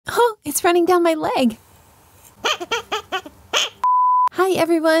It's running down my leg. Hi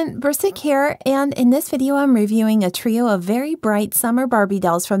everyone, Bursic here, and in this video I'm reviewing a trio of very bright summer Barbie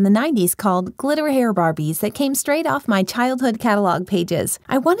dolls from the 90s called Glitter Hair Barbies that came straight off my childhood catalog pages.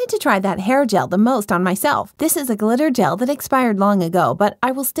 I wanted to try that hair gel the most on myself. This is a glitter gel that expired long ago, but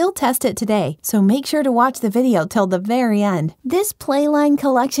I will still test it today, so make sure to watch the video till the very end. This Playline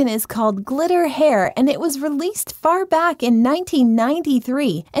collection is called Glitter Hair, and it was released far back in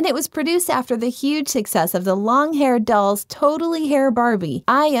 1993, and it was produced after the huge success of the long-haired dolls Totally Hair Barbie.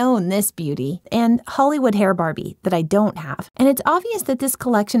 I own this beauty, and Hollywood Hair Barbie that I don't have. And it's obvious that this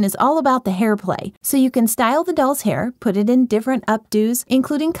collection is all about the hair play. So you can style the doll's hair, put it in different updos,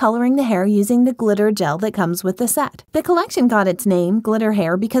 including coloring the hair using the glitter gel that comes with the set. The collection got its name, Glitter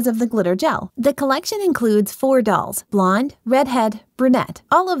Hair, because of the glitter gel. The collection includes 4 dolls: blonde, redhead, brunette.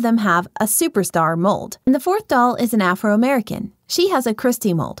 All of them have a superstar mold. And the 4th doll is an Afro-American. She has a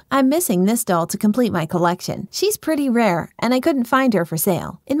Christie mold. I'm missing this doll to complete my collection. She's pretty rare, and I couldn't find her for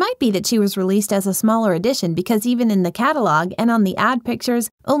sale. It might be that she was released as a smaller edition because even in the catalog and on the ad pictures,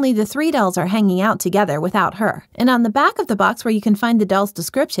 only the 3 dolls are hanging out together without her. And on the back of the box where you can find the doll's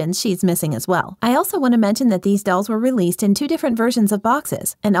descriptions, she's missing as well. I also want to mention that these dolls were released in 2 different versions of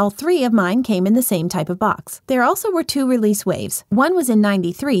boxes, and all 3 of mine came in the same type of box. There also were 2 release waves. One was in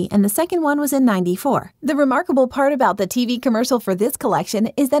 '93, and the second one was in '94. The remarkable part about the TV commercial for this collection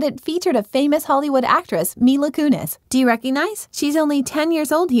is that it featured a famous Hollywood actress, Mila Kunis. Do you recognize? She's only 10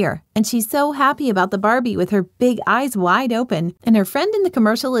 years old here, and she's so happy about the Barbie with her big eyes wide open. And her friend in the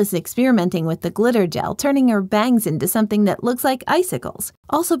commercial is experimenting with the glitter gel, turning her bangs into something that looks like icicles.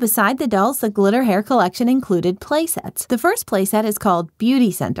 Also beside the dolls, the Glitter Hair collection included playsets. The first playset is called Beauty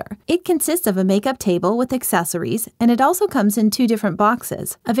Center. It consists of a makeup table with accessories, and it also comes in 2 different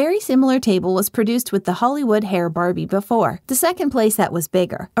boxes. A very similar table was produced with the Hollywood Hair Barbie before. The second playset was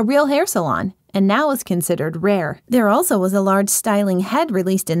bigger, a real hair salon, and now is considered rare. There also was a large styling head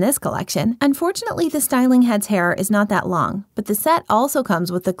released in this collection. Unfortunately, the styling head's hair is not that long, but the set also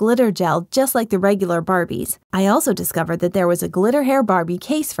comes with the glitter gel just like the regular Barbies. I also discovered that there was a Glitter Hair Barbie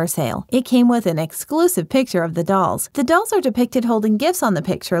case for sale. It came with an exclusive picture of the dolls. The dolls are depicted holding gifts on the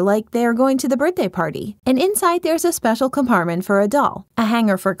picture like they are going to the birthday party. And inside there's a special compartment for a doll, a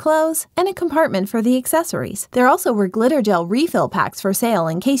hanger for clothes, and a compartment for the accessories. There also were glitter gel refill packs for sale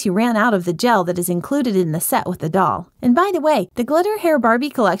in case you ran out of the gel that is included in the set with the doll. And by the way, the Glitter Hair Barbie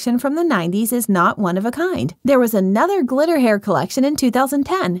collection from the 90s is not one of a kind. There was another Glitter Hair collection in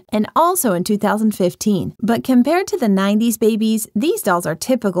 2010 and also in 2015. But compared to the 90s babies, these dolls are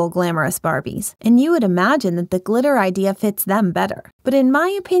typical glamorous Barbies, and you would imagine that the glitter idea fits them better. But in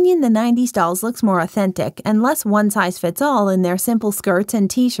my opinion, the 90s dolls looks more authentic and less one-size-fits-all in their simple skirts and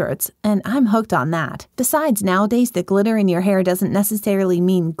t-shirts, and I'm hooked on that. Besides, nowadays the glitter in your hair doesn't necessarily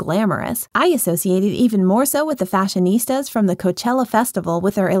mean glamorous. I associate it even more so with the fashionistas from the Coachella Festival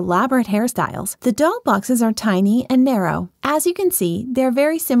with their elaborate hairstyles. The doll boxes are tiny and narrow. As you can see, they're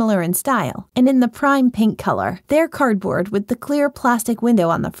very similar in style, and in the prime pink color. They're cardboard with the clear plastic window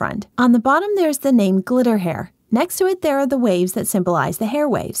on the front. On the bottom there's the name Glitter Hair. Next to it there are the waves that symbolize the hair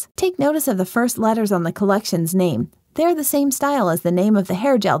waves. Take notice of the first letters on the collection's name. They're the same style as the name of the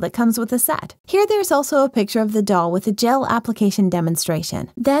hair gel that comes with the set. Here there's also a picture of the doll with a gel application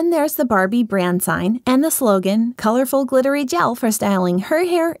demonstration. Then there's the Barbie brand sign and the slogan, colorful glittery gel for styling her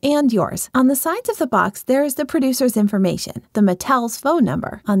hair and yours. On the sides of the box there is the producer's information, the Mattel's phone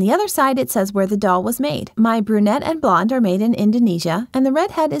number. On the other side it says where the doll was made. My brunette and blonde are made in Indonesia and the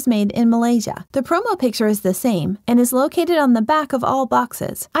redhead is made in Malaysia. The promo picture is the same and is located on the back of all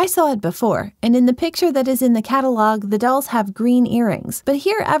boxes. I saw it before, and in the picture that is in the catalog the dolls have green earrings, but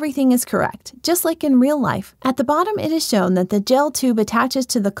here everything is correct, just like in real life. At the bottom it is shown that the gel tube attaches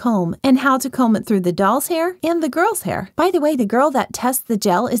to the comb and how to comb it through the doll's hair and the girl's hair. By the way, the girl that tests the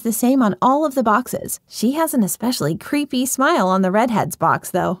gel is the same on all of the boxes. She has an especially creepy smile on the redhead's box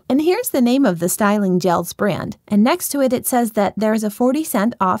though. And here's the name of the styling gel's brand, and next to it it says that there's a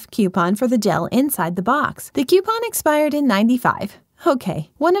 40-cent off coupon for the gel inside the box. The coupon expired in '95. Okay,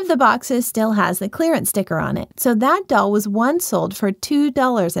 one of the boxes still has the clearance sticker on it, so that doll was once sold for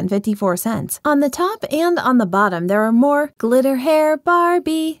 $2.54. On the top and on the bottom, there are more Glitter Hair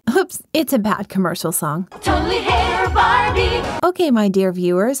Barbie. Oops, it's a bad commercial song. Totally Hair Barbie. Okay, my dear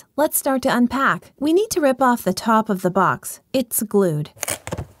viewers, let's start to unpack. We need to rip off the top of the box. It's glued.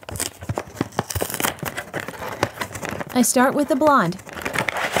 I start with the blonde.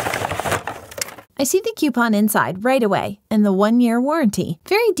 I see the coupon inside right away, and the 1-year warranty.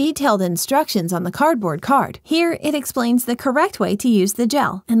 Very detailed instructions on the cardboard card. Here, it explains the correct way to use the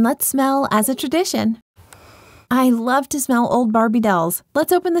gel. And let's smell as a tradition. I love to smell old Barbie dolls.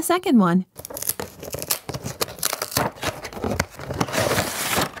 Let's open the second one.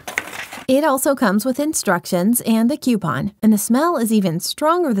 It also comes with instructions and a coupon, and the smell is even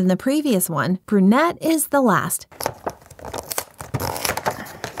stronger than the previous one. Brunette is the last.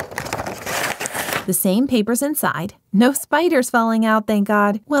 The same papers inside. No spiders falling out, thank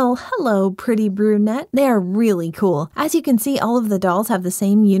God. Well, hello, pretty brunette. They are really cool. As you can see, all of the dolls have the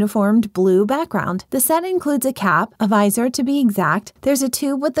same uniformed blue background. The set includes a cap, a visor to be exact. There's a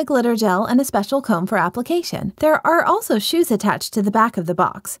tube with the glitter gel and a special comb for application. There are also shoes attached to the back of the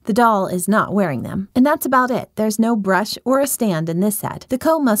box. The doll is not wearing them. And that's about it. There's no brush or a stand in this set. The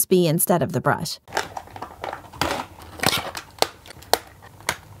comb must be instead of the brush.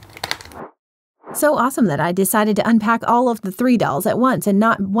 So awesome that I decided to unpack all of the 3 dolls at once and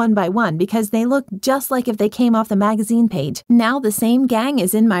not one by one because they look just like if they came off the magazine page. Now the same gang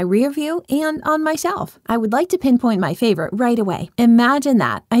is in my rear view and on my shelf. I would like to pinpoint my favorite right away. Imagine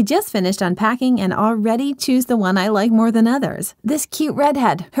that. I just finished unpacking and already choose the one I like more than others. This cute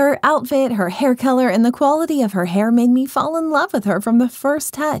redhead. Her outfit, her hair color, and the quality of her hair made me fall in love with her from the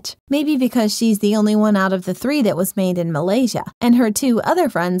first touch. Maybe because she's the only one out of the 3 that was made in Malaysia, and her 2 other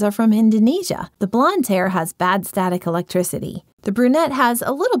friends are from Indonesia. The blonde's hair has bad static electricity. The brunette has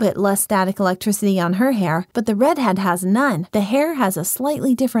a little bit less static electricity on her hair, but the redhead has none. The hair has a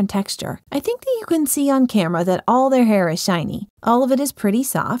slightly different texture. I think that you can see on camera that all their hair is shiny. All of it is pretty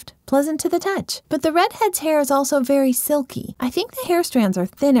soft, pleasant to the touch. But the redhead's hair is also very silky. I think the hair strands are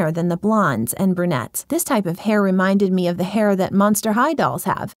thinner than the blondes and brunettes. This type of hair reminded me of the hair that Monster High dolls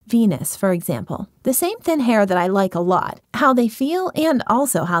have, Venus, for example. The same thin hair that I like a lot, how they feel and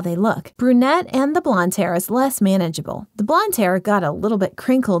also how they look. Brunette and the blonde's hair is less manageable. The blonde's hair got a little bit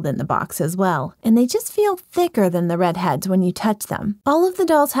crinkled in the box as well, and they just feel thicker than the redheads when you touch them. All of the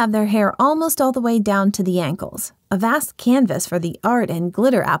dolls have their hair almost all the way down to the ankles. A vast canvas for the art and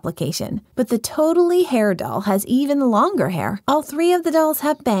glitter application. But the Totally Hair doll has even longer hair. All 3 of the dolls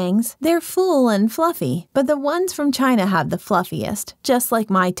have bangs. They're full and fluffy, but the ones from China have the fluffiest, just like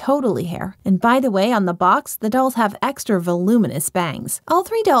my Totally Hair. And by the way, on the box, the dolls have extra voluminous bangs. All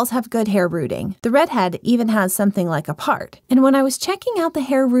 3 dolls have good hair rooting. The redhead even has something like a part. And when I was checking out the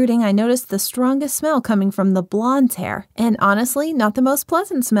hair rooting, I noticed the strongest smell coming from the blonde's hair. And honestly, not the most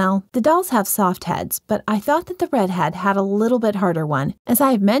pleasant smell. The dolls have soft heads, but I thought that the redhead had a little bit harder one. As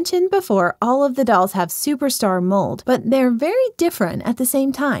I've mentioned before, all of the dolls have superstar mold, but they're very different at the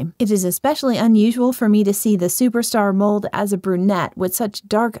same time. It is especially unusual for me to see the superstar mold as a brunette with such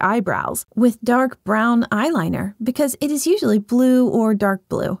dark eyebrows, with dark brown eyeliner, because it is usually blue or dark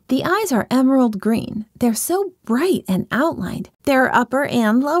blue. The eyes are emerald green. They're so bright and outlined. There are upper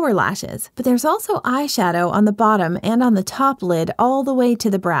and lower lashes, but there's also eyeshadow on the bottom and on the top lid all the way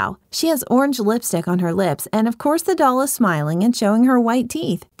to the brow. She has orange lipstick on her lips, and of course the doll is smiling and showing her white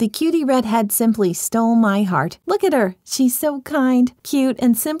teeth. The cutie redhead simply stole my heart. Look at her. She's so kind, cute,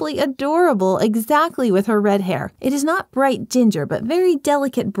 and simply adorable, exactly with her red hair. It is not bright ginger, but very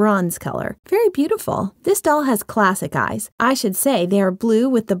delicate bronze color. Very beautiful. This doll has classic eyes. I should say they are blue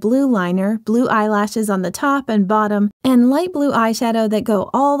with the blue liner, blue eyelashes on the top and bottom, and light blue eyeshadow that go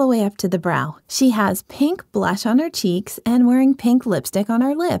all the way up to the brow. She has pink blush on her cheeks and wearing pink lipstick on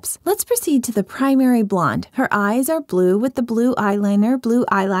her lips. Let's proceed to the primary blonde. Her eyes are blue with the blue eyeliner, blue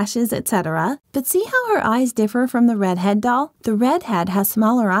eyelashes, etc. But see how her eyes differ from the redhead doll? The redhead has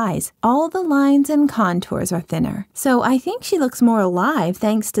smaller eyes. All the lines and contours are thinner. So I think she looks more alive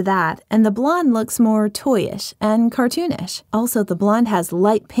thanks to that, and the blonde looks more toyish and cartoonish. Also, the blonde has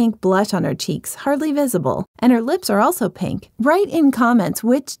light pink blush on her cheeks, hardly visible, and her lips are also pink. Write in comments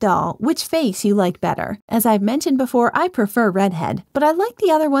which doll, which face you like better. As I've mentioned before, I prefer redhead, but I like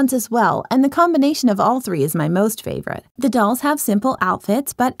the other ones as well, and the combination of all 3 is my most favorite. The dolls have simple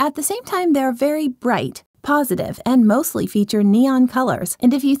outfits, but at the same time they're very bright, positive, and mostly feature neon colors.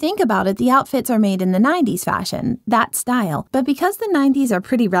 And if you think about it, the outfits are made in the 90s fashion, that style. But because the 90s are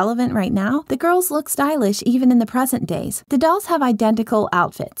pretty relevant right now, the girls look stylish even in the present days. The dolls have identical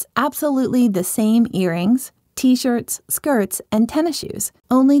outfits, absolutely the same earrings, t-shirts, skirts, and tennis shoes.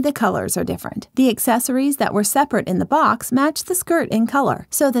 Only the colors are different. The accessories that were separate in the box match the skirt in color,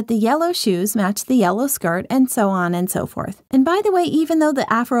 so that the yellow shoes match the yellow skirt, and so on and so forth. And by the way, even though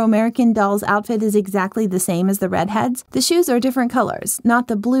the Afro-American doll's outfit is exactly the same as the redheads, the shoes are different colors, not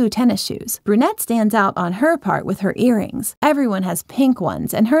the blue tennis shoes. Brunette stands out on her part with her earrings. Everyone has pink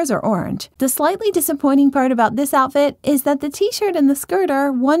ones, and hers are orange. The slightly disappointing part about this outfit is that the t-shirt and the skirt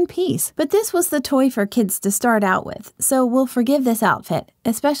are one piece, but this was the toy for kids to start out with, so we'll forgive this outfit,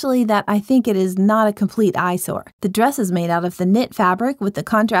 especially that I think it is not a complete eyesore. The dress is made out of the knit fabric with the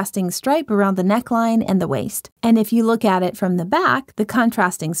contrasting stripe around the neckline and the waist. And if you look at it from the back, the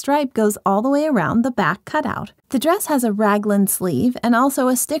contrasting stripe goes all the way around the back cutout. The dress has a raglan sleeve and also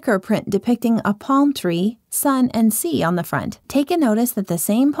a sticker print depicting a palm tree, sun, and sea on the front. Take a notice that the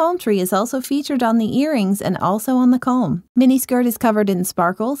same palm tree is also featured on the earrings and also on the comb. Miniskirt is covered in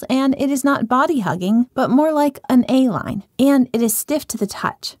sparkles, and it is not body-hugging, but more like an A-line, and it is stiff to the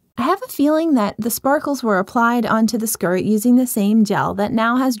touch. I have a feeling that the sparkles were applied onto the skirt using the same gel that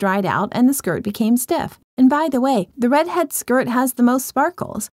now has dried out and the skirt became stiff. And by the way, the redhead skirt has the most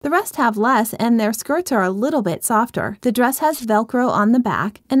sparkles. The rest have less, and their skirts are a little bit softer. The dress has Velcro on the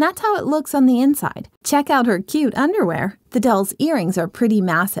back, and that's how it looks on the inside. Check out her cute underwear. The doll's earrings are pretty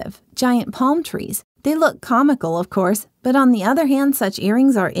massive, giant palm trees. They look comical, of course, but on the other hand, such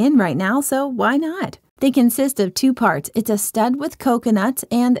earrings are in right now, so why not? They consist of two parts. It's a stud with coconuts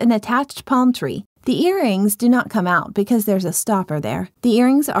and an attached palm tree. The earrings do not come out because there's a stopper there. The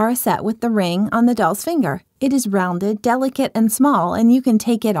earrings are a set with the ring on the doll's finger. It is rounded, delicate, and small, and you can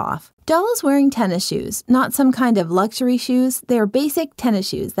take it off. Doll is wearing tennis shoes, not some kind of luxury shoes. They are basic tennis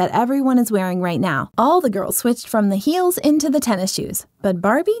shoes that everyone is wearing right now. All the girls switched from the heels into the tennis shoes, but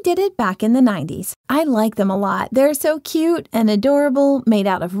Barbie did it back in the 90s. I like them a lot. They're so cute and adorable, made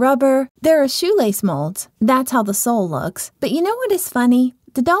out of rubber. There are shoelace molds. That's how the sole looks. But you know what is funny?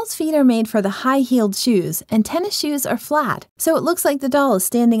 The doll's feet are made for the high-heeled shoes, and tennis shoes are flat, so it looks like the doll is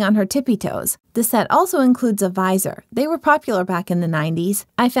standing on her tippy toes. The set also includes a visor. They were popular back in the 90s.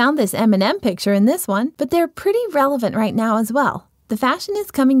 I found this M&M picture in this one, but they're pretty relevant right now as well. The fashion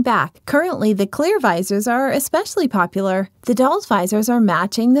is coming back. Currently, the clear visors are especially popular. The doll's visors are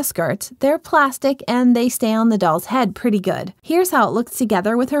matching the skirts. They're plastic and they stay on the doll's head pretty good. Here's how it looks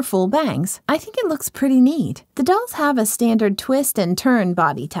together with her full bangs. I think it looks pretty neat. The dolls have a standard twist and turn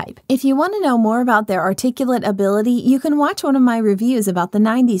body type. If you want to know more about their articulate ability, you can watch one of my reviews about the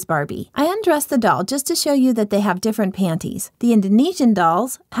 90s Barbie. I undressed the doll just to show you that they have different panties. The Indonesian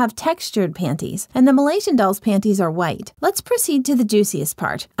dolls have textured panties, and the Malaysian dolls' panties are white. Let's proceed to the juiciest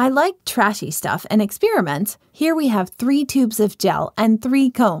part. I like trashy stuff and experiments. Here we have 3 tubes of gel and 3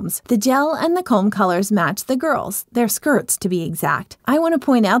 combs. The gel and the comb colors match the girls, their skirts to be exact. I want to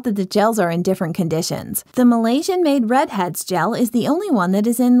point out that the gels are in different conditions. The Malaysian-made Redhead's gel is the only one that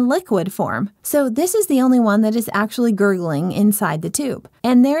is in liquid form. So this is the only one that is actually gurgling inside the tube.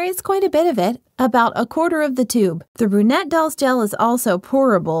 And there is quite a bit of it, about a quarter of the tube. The brunette doll's gel is also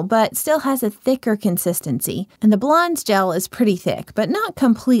pourable, but still has a thicker consistency. And the blonde's gel is pretty thick, but not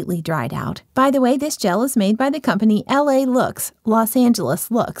completely dried out. By the way, this gel is made by the company LA Looks, Los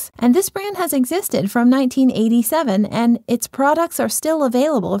Angeles Looks. And this brand has existed from 1987, and its products are still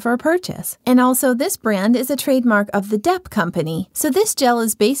available for purchase. And also, this brand is a trademark of the Depp company. So this gel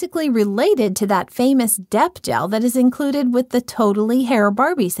is basically related to that famous Depp gel that is included with the Totally Hair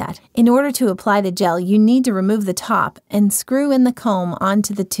Barbie set. In order to apply the gel, you need to remove the top and screw in the comb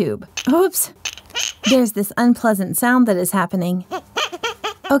onto the tube. Oops! There's this unpleasant sound that is happening.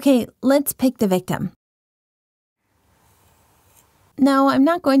 Okay, let's pick the victim. No, I'm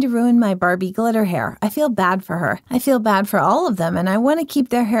not going to ruin my Barbie glitter hair. I feel bad for her. I feel bad for all of them, and I want to keep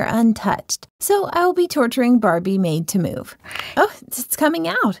their hair untouched. So I will be torturing Barbie Made to Move. Oh, it's coming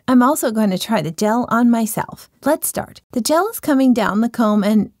out. I'm also going to try the gel on myself. Let's start. The gel is coming down the comb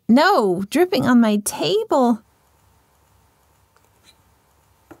and no, dripping on my table.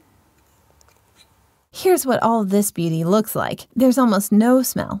 Here's what all of this beauty looks like. There's almost no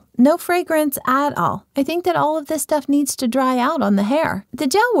smell, no fragrance at all. I think that all of this stuff needs to dry out on the hair. The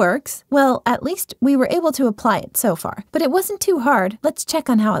gel works. Well, at least we were able to apply it so far. But it wasn't too hard. Let's check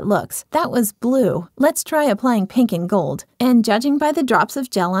on how it looks. That was blue. Let's try applying pink and gold. And judging by the drops of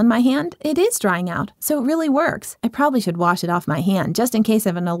gel on my hand, it is drying out. So it really works. I probably should wash it off my hand just in case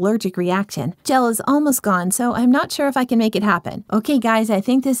of an allergic reaction. Gel is almost gone, so I'm not sure if I can make it happen. Okay, guys, I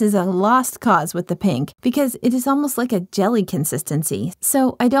think this is a lost cause with the pink, because it is almost like a jelly consistency,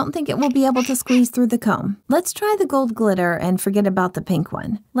 so I don't think it will be able to squeeze through the comb. Let's try the gold glitter and forget about the pink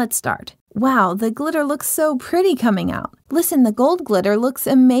one. Let's start. Wow, the glitter looks so pretty coming out. Listen, the gold glitter looks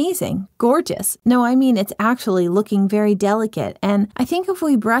amazing, gorgeous. No, I mean it's actually looking very delicate, and I think if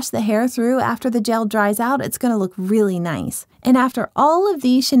we brush the hair through after the gel dries out, it's going to look really nice. And after all of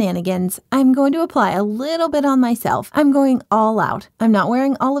these shenanigans, I'm going to apply a little bit on myself. I'm going all out. I'm not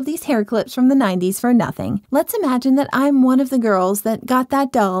wearing all of these hair clips from the 90s for nothing. Let's imagine that I'm one of the girls that got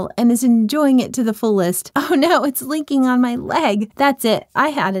that doll and is enjoying it to the fullest. Oh no, it's leaking on my leg. That's it. I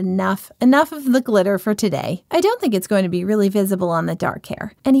had enough. Enough of the glitter for today. I don't think it's going to be really visible on the dark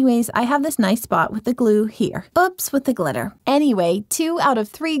hair. Anyways, I have this nice spot with the glue here. Oops, with the glitter. Anyway, 2 out of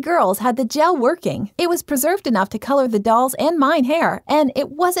 3 girls had the gel working. It was preserved enough to color the doll's and mine hair, and it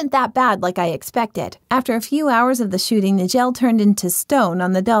wasn't that bad like I expected. After a few hours of the shooting, the gel turned into stone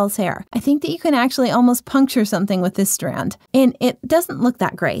on the doll's hair. I think that you can actually almost puncture something with this strand, and it doesn't look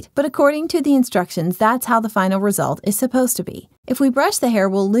that great, but according to the instructions, that's how the final result is supposed to be. If we brush the hair,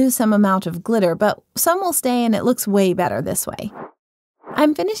 we'll lose some amount of glitter, but some will stay and it looks way better this way.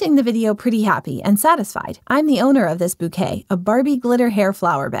 I'm finishing the video pretty happy and satisfied. I'm the owner of this bouquet, a Barbie Glitter Hair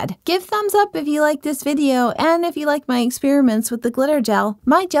flower bed. Give thumbs up if you like this video and if you like my experiments with the glitter gel.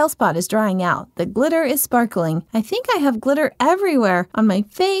 My gel spot is drying out. The glitter is sparkling. I think I have glitter everywhere, on my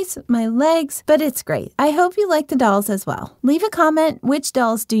face, my legs, but it's great. I hope you like the dolls as well. Leave a comment, which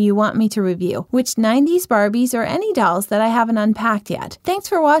dolls do you want me to review? Which 90s Barbies or any dolls that I haven't unpacked yet? Thanks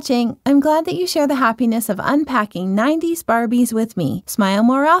for watching. I'm glad that you share the happiness of unpacking 90s Barbies with me. Smile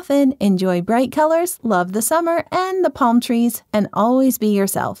more often, enjoy bright colors, love the summer and the palm trees, and always be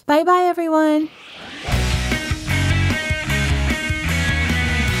yourself. Bye-bye, everyone.